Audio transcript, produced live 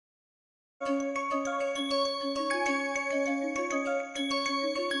Hello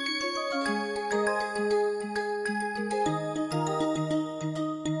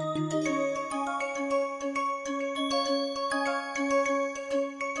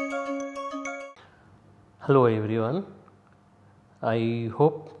everyone, I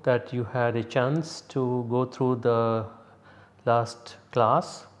hope that you had a chance to go through the last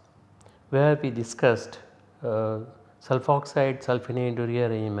class where we discussed sulfoxide-sulfenate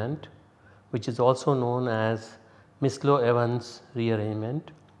rearrangement, which is also known as Mislow-Evans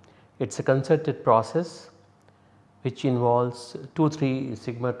rearrangement. It is a concerted process which involves 2,3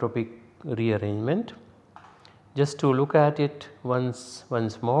 sigmatropic rearrangement. Just to look at it once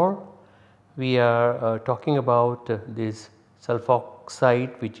more, we are talking about this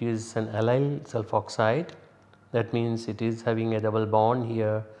sulfoxide, which is an allyl sulfoxide. That means it is having a double bond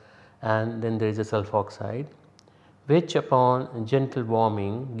here, and then there is a sulfoxide, which upon gentle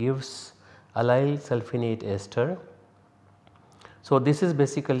warming gives allyl sulfenate ester. So, this is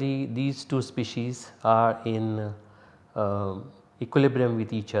basically these two species are in equilibrium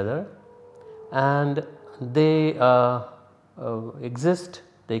with each other, and they exist.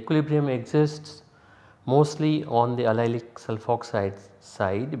 The equilibrium exists mostly on the allylic sulfoxide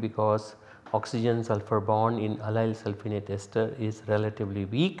side, because oxygen sulfur bond in allyl sulfenate ester is relatively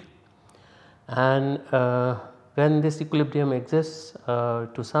weak, and when this equilibrium exists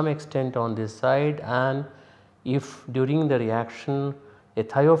to some extent on this side, and if during the reaction a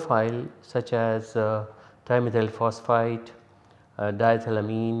thiophile such as trimethyl phosphate,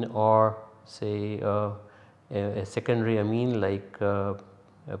 diethylamine, or say a secondary amine like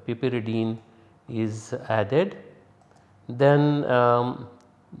piperidine is added, then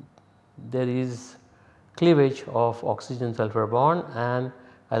there is cleavage of oxygen sulfur bond and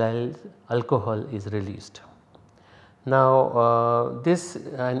allyl alcohol is released. Now this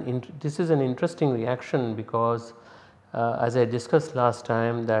is an interesting reaction, because as I discussed last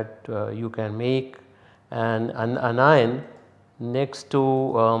time that you can make an anion next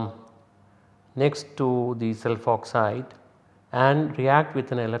to the sulfoxide and react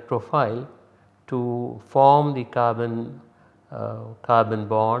with an electrophile to form the carbon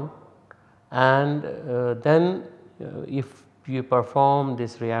bond, and then if you perform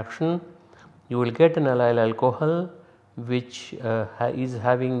this reaction you will get an allyl alcohol which is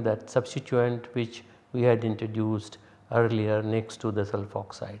having that substituent which we had introduced earlier next to the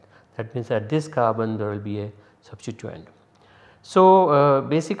sulfoxide. That means at this carbon there will be a substituent. So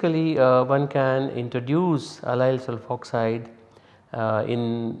basically one can introduce allyl sulfoxide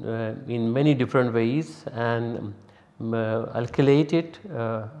in many different ways and alkylate it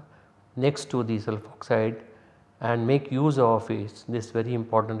next to the sulfoxide and make use of this very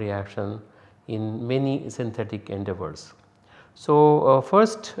important reaction in many synthetic endeavors. So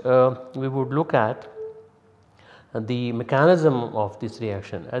first we would look at the mechanism of this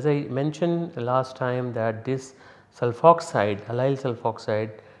reaction. As I mentioned last time that this sulfoxide, allyl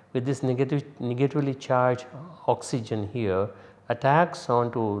sulfoxide with this negatively charged oxygen here attacks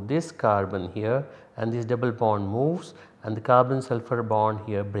onto this carbon here, and this double bond moves and the carbon sulfur bond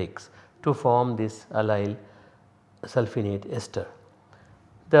here breaks to form this allyl sulfenate ester.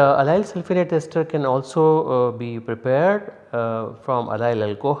 The allyl sulfenate ester can also be prepared from allyl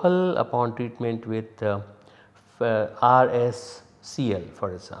alcohol upon treatment with RSCl,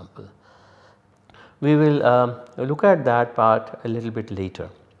 for example. We will look at that part a little bit later.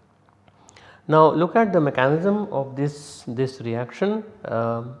 Now look at the mechanism of this reaction.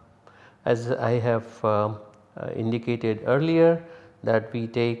 As I have indicated earlier that we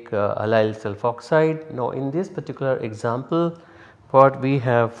take allyl sulfoxide. Now in this particular example what we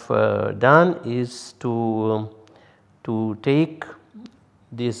have done is to take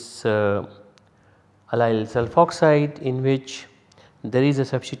this allyl sulfoxide in which there is a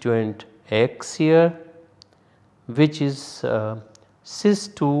substituent X here, which is cis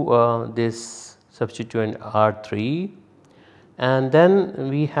to this substituent R3, and then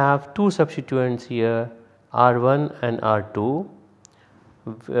we have two substituents here R1 and R2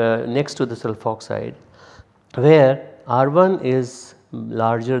 next to the sulfoxide, where R1 is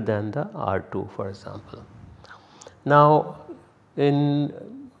larger than the R2, for example. Now in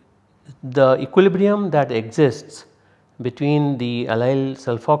the equilibrium that exists between the allyl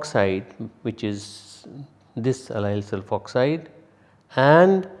sulfoxide, which is this allyl sulfoxide,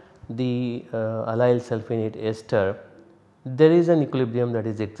 and the allyl sulfenate ester, there is an equilibrium that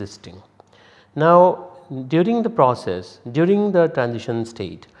is existing. Now during the process, during the transition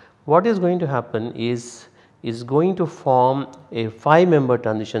state, what is going to happen is going to form a 5-member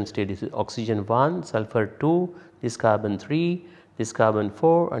transition state. This is oxygen 1, sulfur 2, this carbon 3, this carbon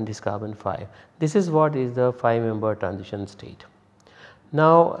 4 and this carbon 5. This is what is the 5-member transition state.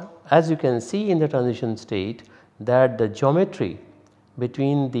 Now as you can see in the transition state that the geometry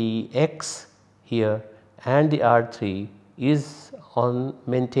between the X here and the R3 is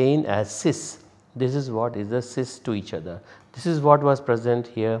maintained as cis. This is what is the cis to each other. This is what was present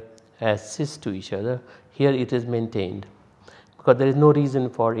here as cis to each other. Here it is maintained because there is no reason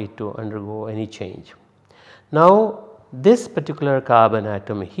for it to undergo any change. Now this particular carbon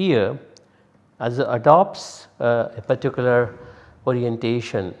atom here as adopts a particular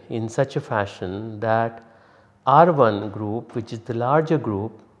orientation in such a fashion that R1 group, which is the larger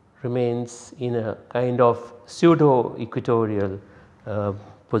group, remains in a kind of pseudo equatorial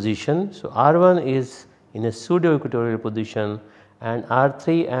position. So R1 is in a pseudo equatorial position and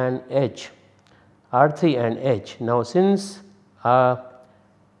R3 and H. Now since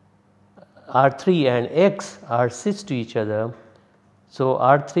R3 and X are cis to each other, so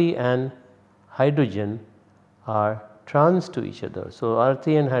R3 and hydrogen are trans to each other. So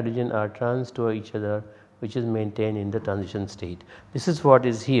R3 and hydrogen are trans to each other, which is maintained in the transition state. This is what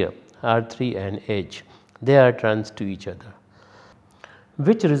is here, R3 and H, they are trans to each other,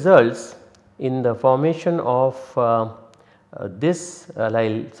 which results in the formation of this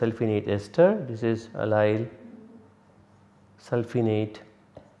allyl sulfonate ester. This is allyl sulfonate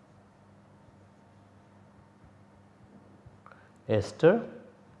ester,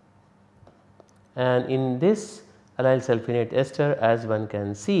 and in this allyl sulfonate ester, as one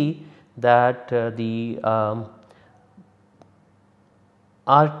can see that the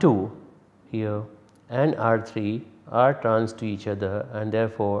R2 here and R3 are trans to each other, and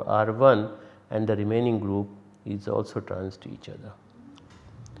therefore R1 and the remaining group is also trans to each other.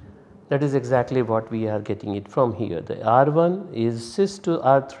 That is exactly what we are getting it from here. The R1 is cis to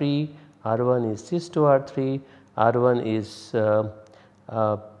R3, R1 is cis to R3, R1 is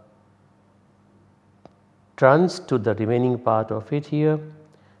trans to the remaining part of it here,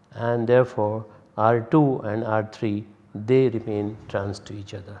 and therefore R2 and R3 they remain trans to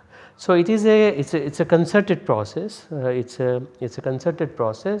each other. So it is a concerted process. It's a concerted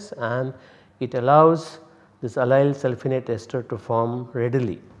process, and it allows this allyl sulfonate ester to form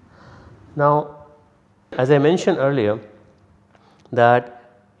readily. Now as I mentioned earlier that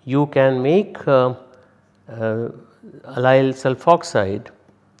you can make allyl sulfoxide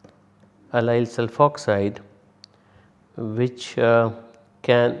which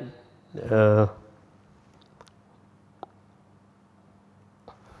can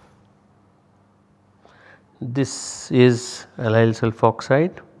this is allyl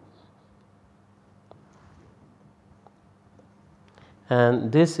sulfoxide,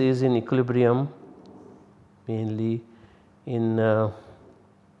 and this is in equilibrium mainly in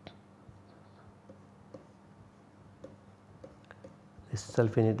this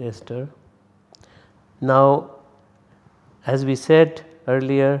sulfonate ester. Now as we said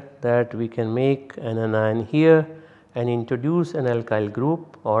earlier that we can make an anion here and introduce an alkyl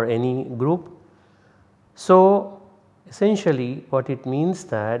group or any group. So essentially what it means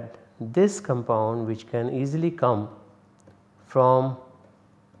that this compound, which can easily come from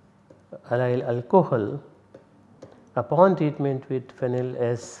allyl alcohol, upon treatment with phenyl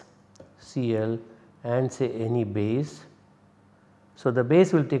SCl and say any base. So the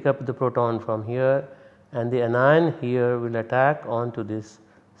base will take up the proton from here, and the anion here will attack onto this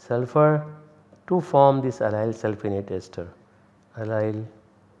sulfur to form this allyl sulfonate ester, allyl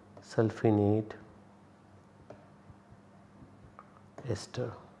sulfonate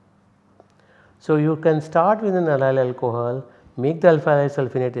ester. So you can start with an allyl alcohol, make the alpha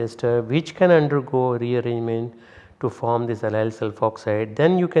sulfonate ester, which can undergo rearrangement to form this allyl sulfoxide.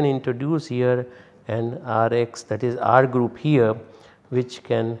 Then you can introduce here an Rx, that is R group here, which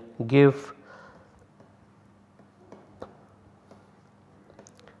can give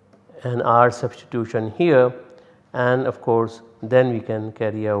an R substitution here, and of course then we can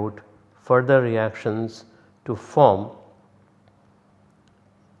carry out further reactions to form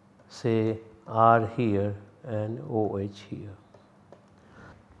say R here and OH here.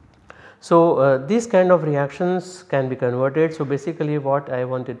 So these kind of reactions can be converted. So basically what I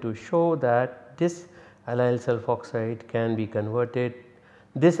wanted to show that this allyl sulfoxide can be converted,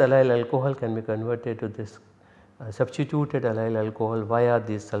 this allyl alcohol can be converted to this substituted allyl alcohol via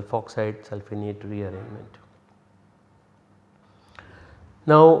this sulfoxide-sulfenate rearrangement.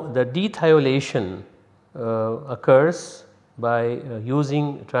 Now the dethiolation occurs by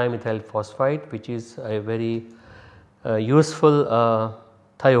using trimethyl phosphite, which is a very useful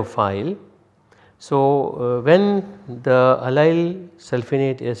thiophile. So when the allyl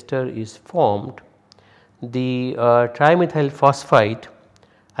sulfonate ester is formed, the trimethyl phosphide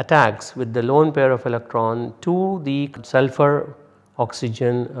attacks with the lone pair of electron to the sulfur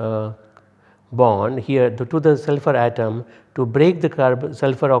oxygen bond here to the sulfur atom to break the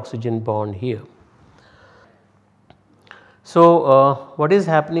sulfur oxygen bond here. So, what is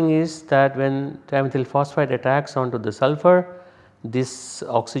happening is that when trimethyl phosphide attacks onto the sulfur, this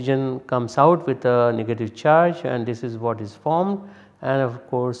oxygen comes out with a negative charge and this is what is formed, and of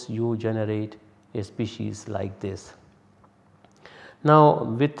course you generate a species like this. Now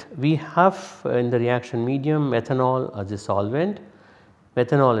we have in the reaction medium methanol as a solvent.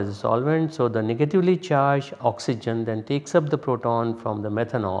 Methanol is a solvent, so the negatively charged oxygen then takes up the proton from the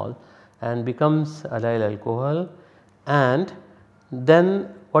methanol and becomes allyl alcohol, and then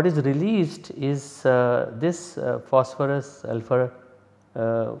what is released is this phosphorus sulfur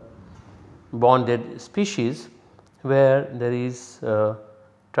bonded species where there is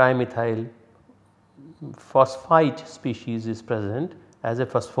trimethyl phosphite species is present as a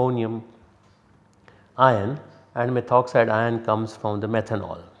phosphonium ion, and methoxide ion comes from the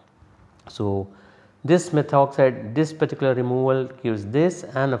methanol. So, this methoxide, this particular removal gives this,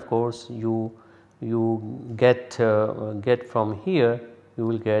 and of course you get from here you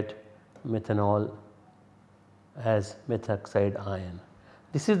will get methanol as methoxide ion.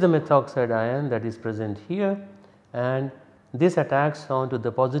 This is the methoxide ion that is present here, and this attacks onto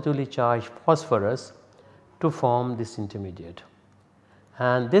the positively charged phosphorus to form this intermediate.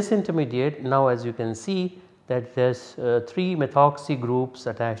 And this intermediate, now as you can see that there is 3 methoxy groups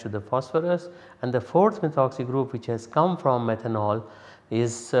attached to the phosphorus, and the 4th methoxy group which has come from methanol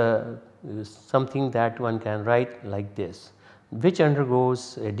is something that one can write like this, which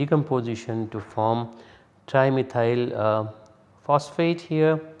undergoes a decomposition to form trimethyl phosphate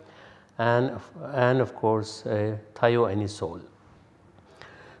here and of course a thioanisole.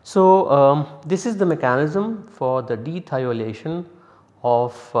 So, this is the mechanism for the dethiolation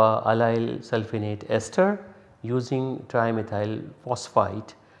of allyl sulfonate ester using trimethyl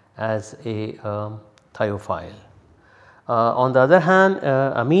phosphite as a thiophile. On the other hand,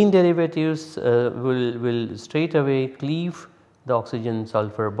 amine derivatives will straight away cleave the oxygen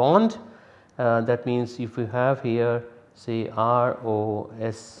sulfur bond. That means if you have here say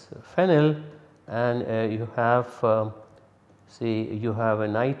ROS phenyl and you have say you have a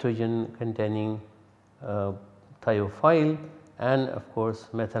nitrogen containing thiophile and of course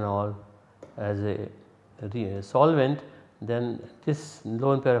methanol as a solvent, then this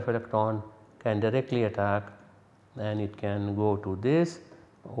lone pair of electron can directly attack and it can go to this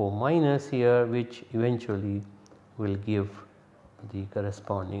O minus here, which eventually will give the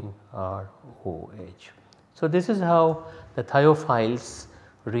corresponding ROH. So, this is how the thiophiles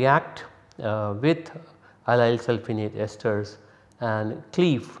react with allyl sulfonate esters and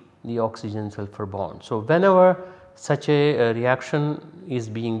cleave the oxygen sulfur bond. So, whenever such a reaction is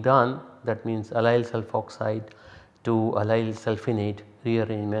being done, that means allyl sulfoxide to allyl sulfonate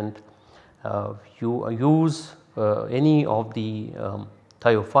rearrangement, you use any of the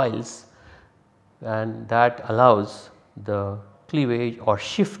thiophiles, and that allows the cleavage or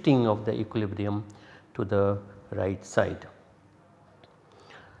shifting of the equilibrium to the right side.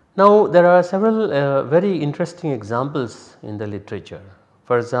 Now, there are several very interesting examples in the literature.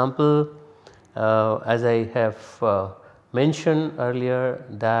 For example, as I have mentioned earlier,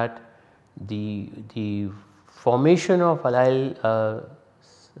 that the formation of allyl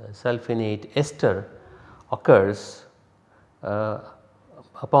sulfonate ester occurs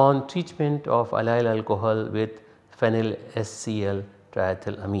upon treatment of allyl alcohol with phenyl SCl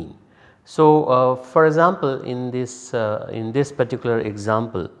triethylamine. So, for example, in this particular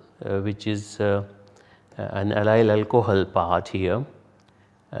example which is an allyl alcohol part here,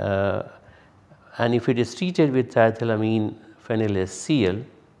 and if it is treated with triethylamine phenyl SCl,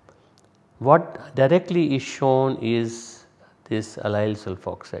 what directly is shown is this allyl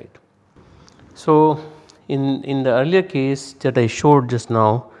sulfoxide. So, in the earlier case that I showed just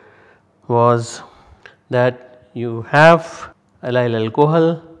now was that you have allyl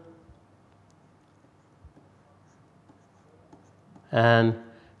alcohol and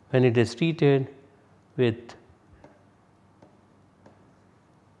when it is treated with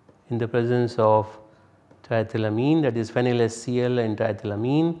in the presence of triethylamine, that is phenyl SCl and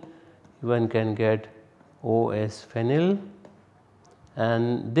triethylamine, one can get OS phenyl,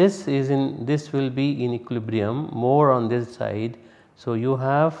 and this will be in equilibrium more on this side. So, you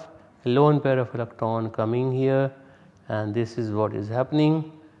have a lone pair of electron coming here, and this is what is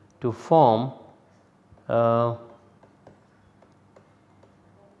happening to form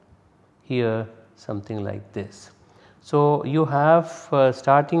here something like this. So, you have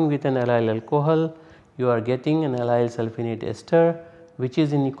starting with an allyl alcohol, you are getting an allyl sulfonate ester which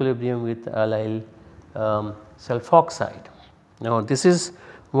is in equilibrium with allyl sulfoxide. Now this is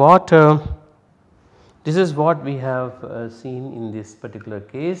what we have seen in this particular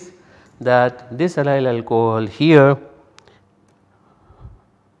case, that this allyl alcohol here,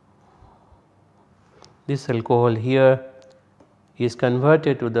 this alcohol here is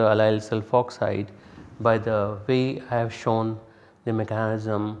converted to the allyl sulfoxide by the way I have shown the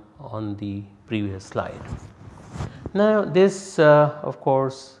mechanism on the previous slide. Now this of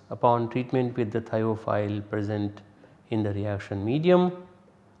course upon treatment with the thiophile present in the reaction medium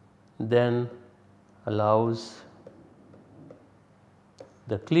then allows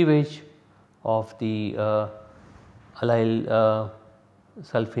the cleavage of the allyl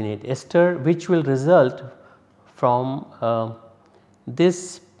sulfonate ester, which will result from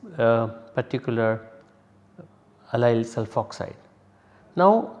this particular allyl sulfoxide.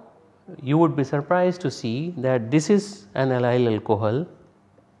 Now you would be surprised to see that this is an allyl alcohol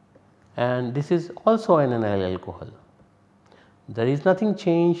and this is also an allyl alcohol. There is nothing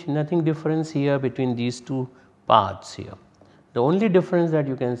change, nothing difference here between these two parts here. The only difference that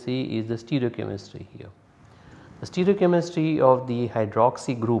you can see is the stereochemistry here. The stereochemistry of the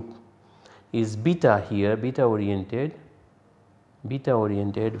hydroxy group is beta here, beta oriented,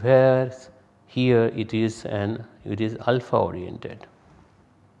 whereas here it is alpha oriented.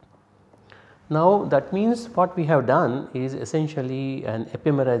 Now that means what we have done is essentially an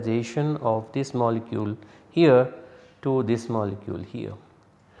epimerization of this molecule here to this molecule here.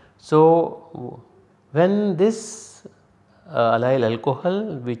 So when this allyl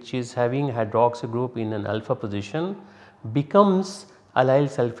alcohol which is having hydroxy group in an alpha position becomes allyl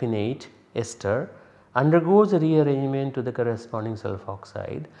sulfonate ester, undergoes a rearrangement to the corresponding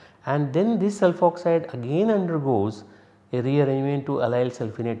sulfoxide, and then this sulfoxide again undergoes a rearrangement to allyl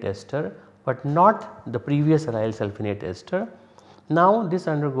sulfonate ester, but not the previous allyl sulfonate ester. Now this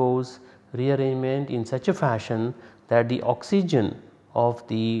undergoes rearrangement in such a fashion that the oxygen of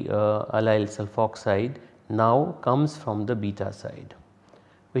the allyl sulfoxide now comes from the beta side,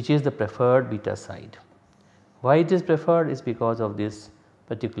 which is the preferred beta side. Why it is preferred is because of this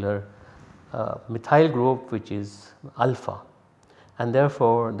particular methyl group which is alpha, and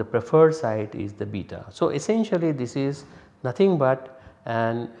therefore the preferred site is the beta. So essentially this is nothing but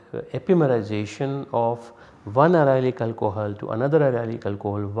an epimerization of one allylic alcohol to another allylic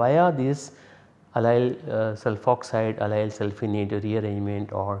alcohol via this allyl sulfoxide allyl sulfonate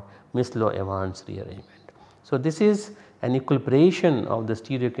rearrangement or Mislow-Evans rearrangement. So this is an equilibration of the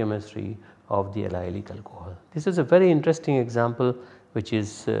stereochemistry of the allylic alcohol. This is a very interesting example which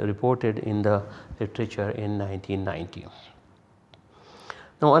is reported in the literature in 1990.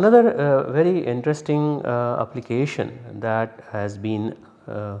 Now another very interesting application that has been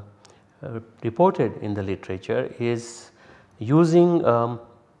reported in the literature is using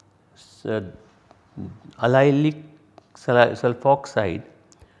allylic sulfoxide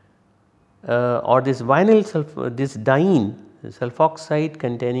or this this diene, sulfoxide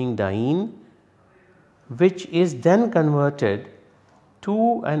containing diene, which is then converted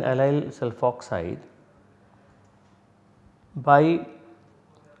to an allyl sulfoxide by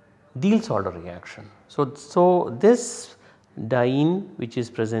Diels order reaction. So this diene which is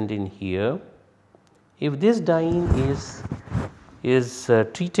present in here, if this diene is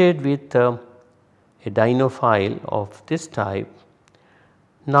treated with a dienophile of this type,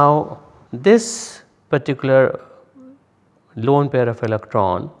 now this particular lone pair of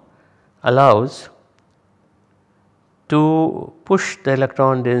electron allows to push the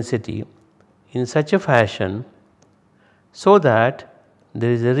electron density in such a fashion so that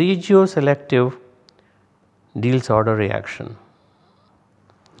there is a regioselective Diels order reaction,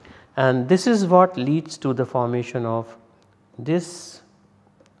 and this is what leads to the formation of this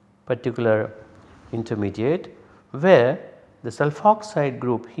particular intermediate, where the sulfoxide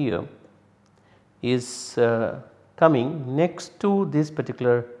group here is coming next to this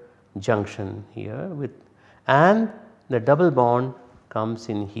particular junction here with, and the double bond comes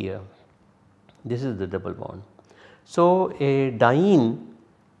in here. This is the double bond. So a diene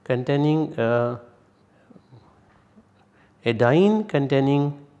containing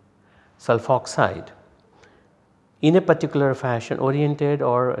sulfoxide in a particular fashion, oriented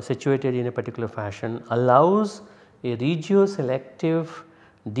or situated in a particular fashion, allows a regioselective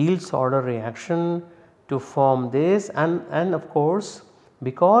Diels order reaction to form this, and of course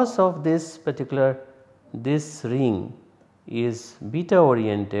because of this particular, this ring is beta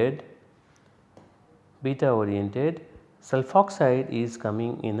oriented, sulfoxide is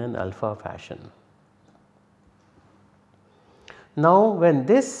coming in an alpha fashion. Now when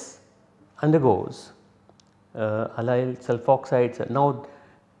this undergoes allyl sulfoxides. Now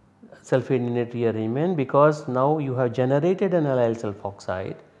sulfonate rearrangement, because now you have generated an allyl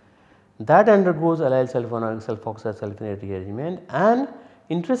sulfoxide that undergoes allyl sulfoxide sulfonate rearrangement, and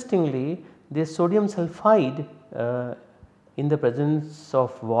interestingly this sodium sulphide in the presence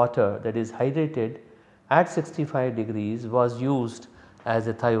of water, that is hydrated at 65 degrees, was used as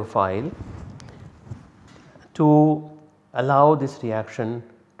a thiophile to allow this reaction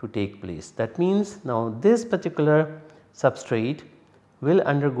to take place. That means now this particular substrate will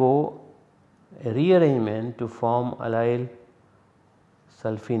undergo a rearrangement to form allyl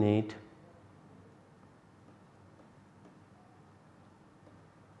sulfonate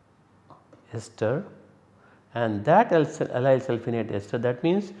ester, and that allyl sulfonate ester, that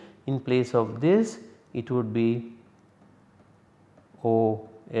means in place of this it would be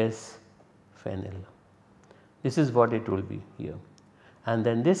OS phenyl. This is what it will be here, and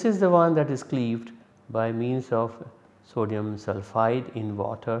then this is the one that is cleaved by means of sodium sulphide in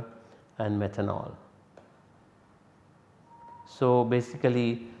water and methanol. So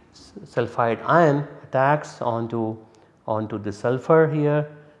basically sulphide ion attacks onto the sulphur here,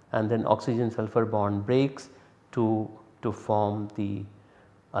 and then oxygen sulphur bond breaks to form the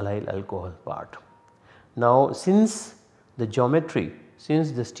allyl alcohol part. Now since the geometry,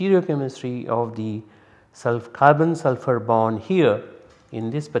 since the stereochemistry of the carbon sulphur bond here in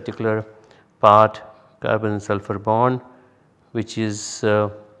this particular part, carbon sulphur bond, which is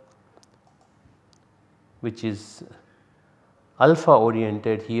alpha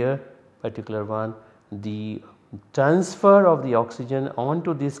oriented here, particular one, the transfer of the oxygen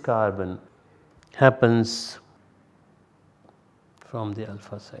onto this carbon happens from the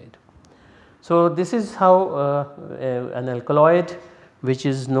alpha side. So this is how an alkaloid which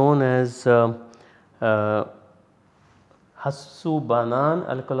is known as Hassu-Banan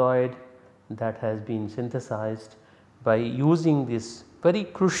alkaloid, that has been synthesized by using this very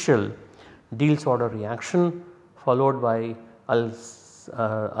crucial Diels order reaction followed by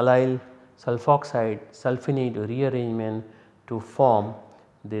allyl sulfoxide sulfonate rearrangement to form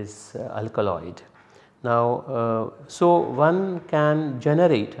this alkaloid. Now so one can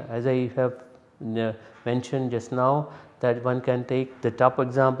generate, as I have mentioned just now, that one can take the top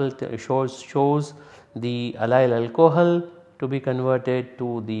example shows the allyl alcohol to be converted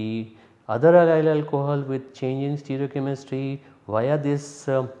to the other allyl alcohol with change in stereochemistry via this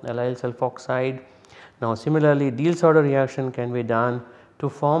allyl sulfoxide. Now similarly Diels order reaction can be done to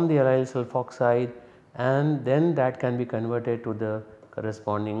form the allyl sulfoxide, and then that can be converted to the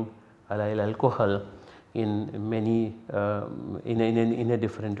corresponding allyl alcohol in many in a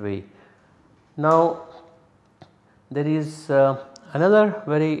different way. Now there is another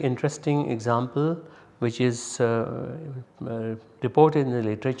very interesting example which is reported in the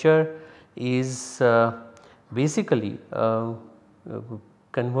literature, is basically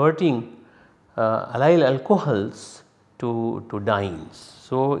converting allyl alcohols to dienes.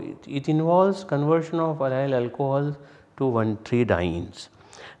 So it involves conversion of allyl alcohol to 1,3-dienes.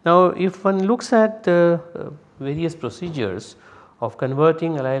 Now if one looks at various procedures of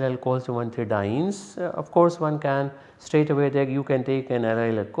converting allyl alcohols to 1,3-dienes, of course one can straight away you can take an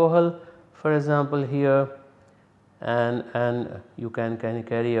allyl alcohol for example here, and you can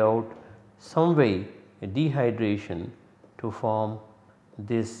carry out some way a dehydration to form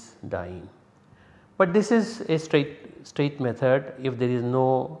this diene. But this is a straight method if there is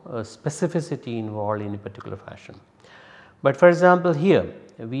no specificity involved in a particular fashion. But for example here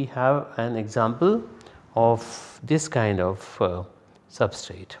we have an example of this kind of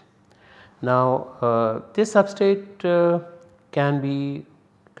substrate. Now this substrate can be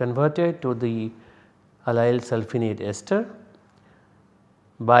converted to the allyl sulfonate ester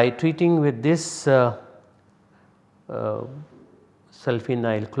by treating with this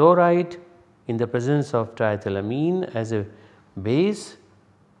sulfonyl chloride in the presence of triethylamine as a base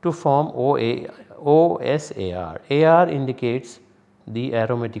to form OSAR. AR indicates the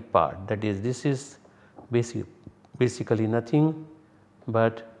aromatic part, that is, this is basically nothing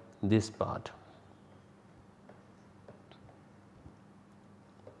but this part.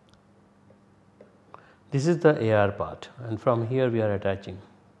 This is the AR part, and from here we are attaching.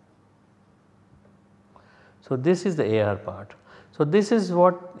 So this is the AR part. So this is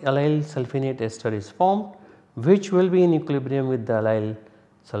what allyl sulfonate ester is formed, which will be in equilibrium with the allyl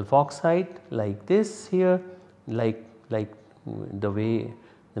sulfoxide like this here, like the way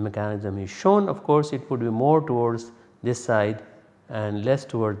the mechanism is shown. Of course it would be more towards this side and less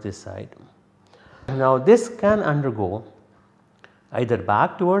towards this side. Now this can undergo either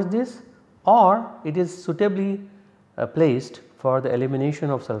back towards this, or it is suitably placed for the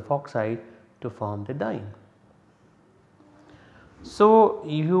elimination of sulfoxide to form the diene. So,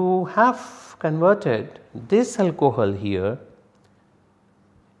 you have converted this alcohol here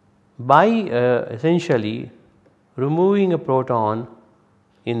by essentially removing a proton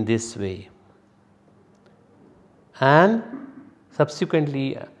in this way and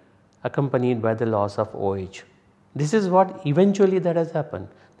subsequently accompanied by the loss of OH. This is what eventually that has happened.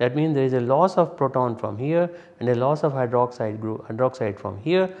 That means there is a loss of proton from here and a loss of hydroxide from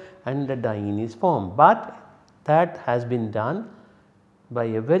here, and the diene is formed. But that has been done by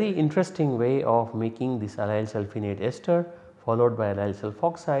a very interesting way of making this allyl sulfonate ester followed by allyl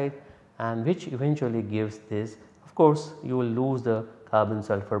sulfoxide, and which eventually gives this. Of course, you will lose the carbon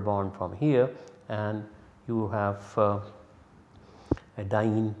sulfur bond from here and you have a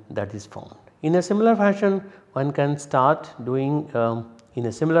diene that is formed. In a similar fashion, one can start doing in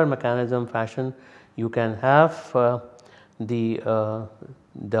a similar mechanism fashion, you can have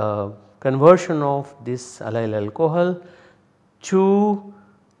the conversion of this allyl alcohol to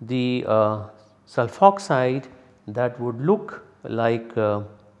the sulfoxide that would look like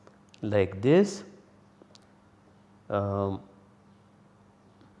this.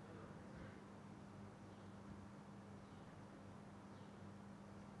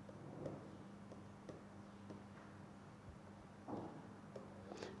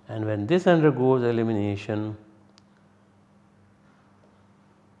 And when this undergoes elimination,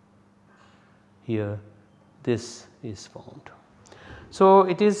 here this is formed. So,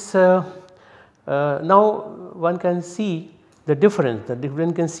 it is now one can see the difference,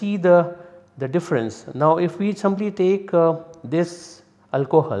 one can see the difference. Now, if we simply take this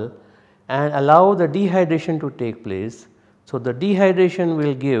alcohol and allow the dehydration to take place, so the dehydration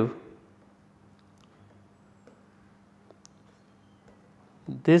will give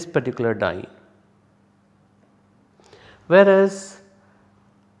this particular diene, whereas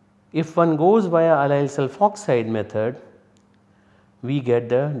if one goes via allyl sulfoxide method, we get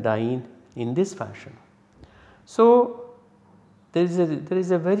the diene in this fashion. So, there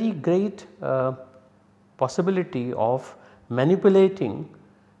is a very great possibility of manipulating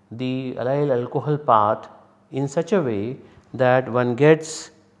the allyl alcohol part in such a way that one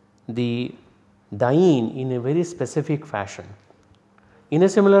gets the diene in a very specific fashion. In a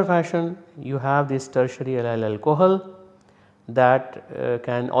similar fashion, you have this tertiary allyl alcohol that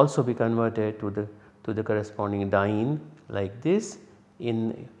can also be converted to the corresponding diene like this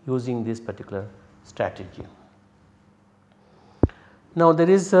in using this particular strategy. Now, there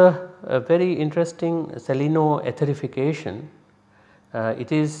is a very interesting selenoetherification.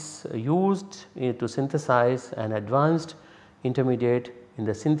 It is used to synthesize an advanced intermediate in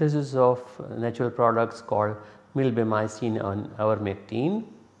the synthesis of natural products called milbemycin and ivermectin.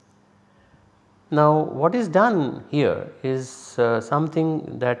 Now, what is done here is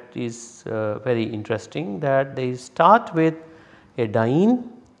something that is very interesting, that they start with a diene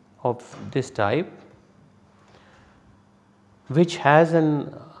of this type which has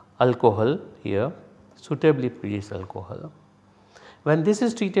an alcohol here, suitably produced alcohol. When this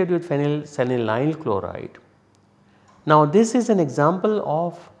is treated with phenylenediamine chloride, now this is an example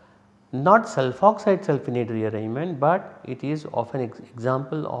of not sulfoxide-sulfenate rearrangement, but it is of an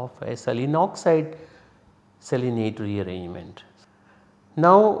example of a selenoxide selenate rearrangement.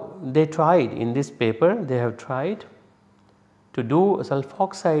 Now, they tried in this paper, they have tried to do a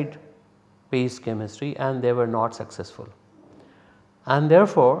sulfoxide based chemistry and they were not successful, and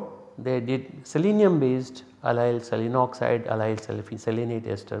therefore they did selenium based allyl selenoxide allyl selenate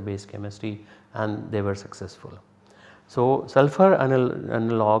ester based chemistry and they were successful. So, sulfur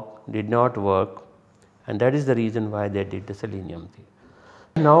analog did not work, and that is the reason why they did the selenium thing.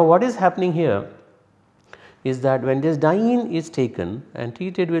 Now, what is happening here is that when this diene is taken and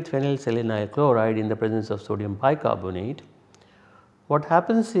treated with phenylselenyl chloride in the presence of sodium bicarbonate, what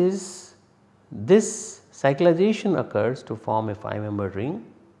happens is this cyclization occurs to form a 5-member ring,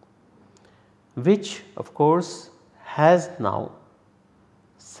 which of course has now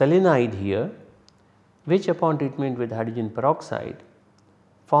selenide here, which upon treatment with hydrogen peroxide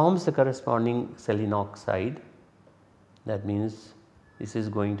forms the corresponding selenoxide. That means this is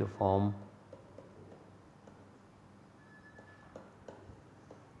going to form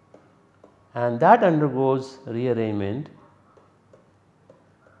and that undergoes rearrangement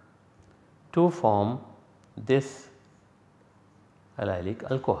to form this allylic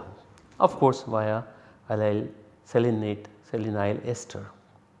alcohol, of course via allyl selenyl ester.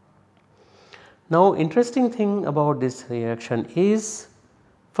 Now, interesting thing about this reaction is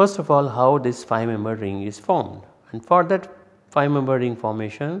first of all how this 5-member ring is formed, and for that 5-member ring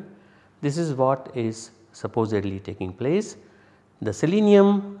formation this is what is supposedly taking place. The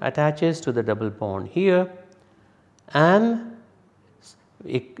selenium attaches to the double bond here and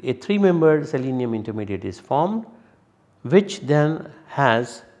a 3-membered selenium intermediate is formed, which then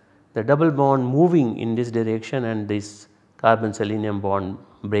has the double bond moving in this direction and this carbon selenium bond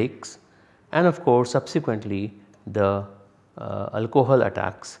breaks, and of course subsequently the alcohol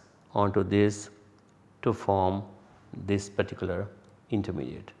attacks onto this to form this particular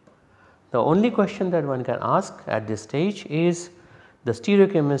intermediate. The only question that one can ask at this stage is the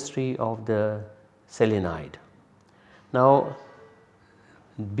stereochemistry of the selenide. Now,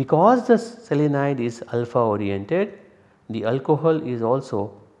 because the selenide is alpha oriented, the alcohol is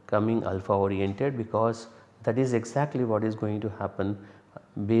also coming alpha oriented, because that is exactly what is going to happen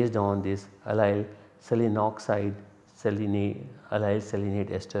based on this allyl selenoxide allyl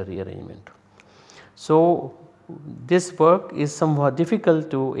selenate ester rearrangement. So, this work is somewhat difficult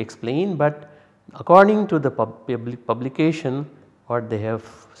to explain, but according to the publication, what they have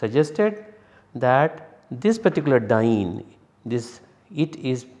suggested that this particular diene, it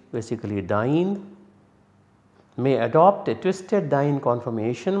is basically diene, may adopt a twisted diene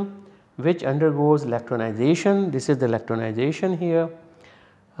conformation which undergoes lactonization. This is the lactonization here,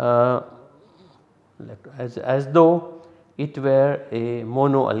 as though it were a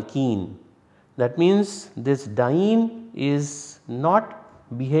monoalkene. That means this diene is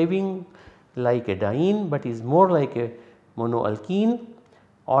not behaving like a diene, but is more like a monoalkene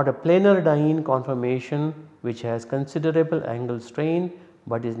or a planar diene conformation which has considerable angle strain,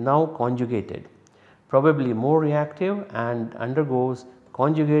 but is now conjugated, probably more reactive, and undergoes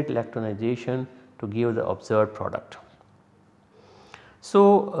conjugate lactonization to give the observed product.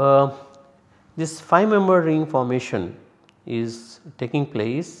 So, this 5-member ring formation is taking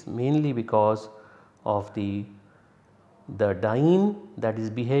place mainly because of the diene that is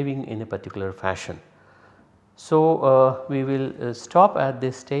behaving in a particular fashion. So, we will stop at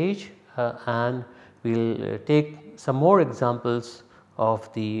this stage and we will take some more examples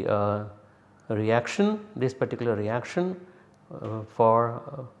of the reaction, this particular reaction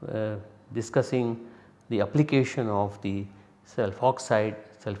for discussing the application of the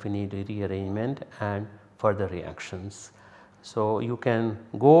sulfoxide-sulfenate rearrangement and further reactions. So, you can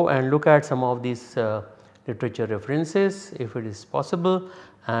go and look at some of these literature references if it is possible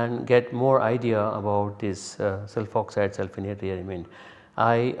and get more idea about this sulfoxide-sulfenate rearrangement.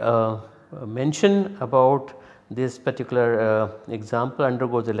 I mentioned about this particular example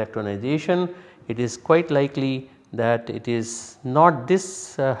undergoes electronization. It is quite likely that it is not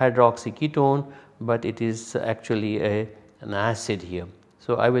this hydroxy ketone, but it is actually an acid here.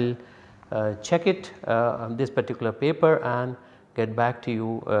 So, I will check it on this particular paper and get back to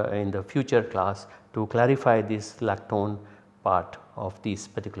you in the future class to clarify this lactone part of this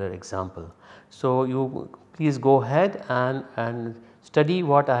particular example. So, you please go ahead and study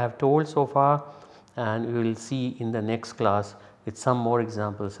what I have told so far, and we will see in the next class with some more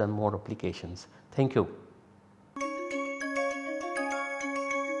examples and more applications. Thank you.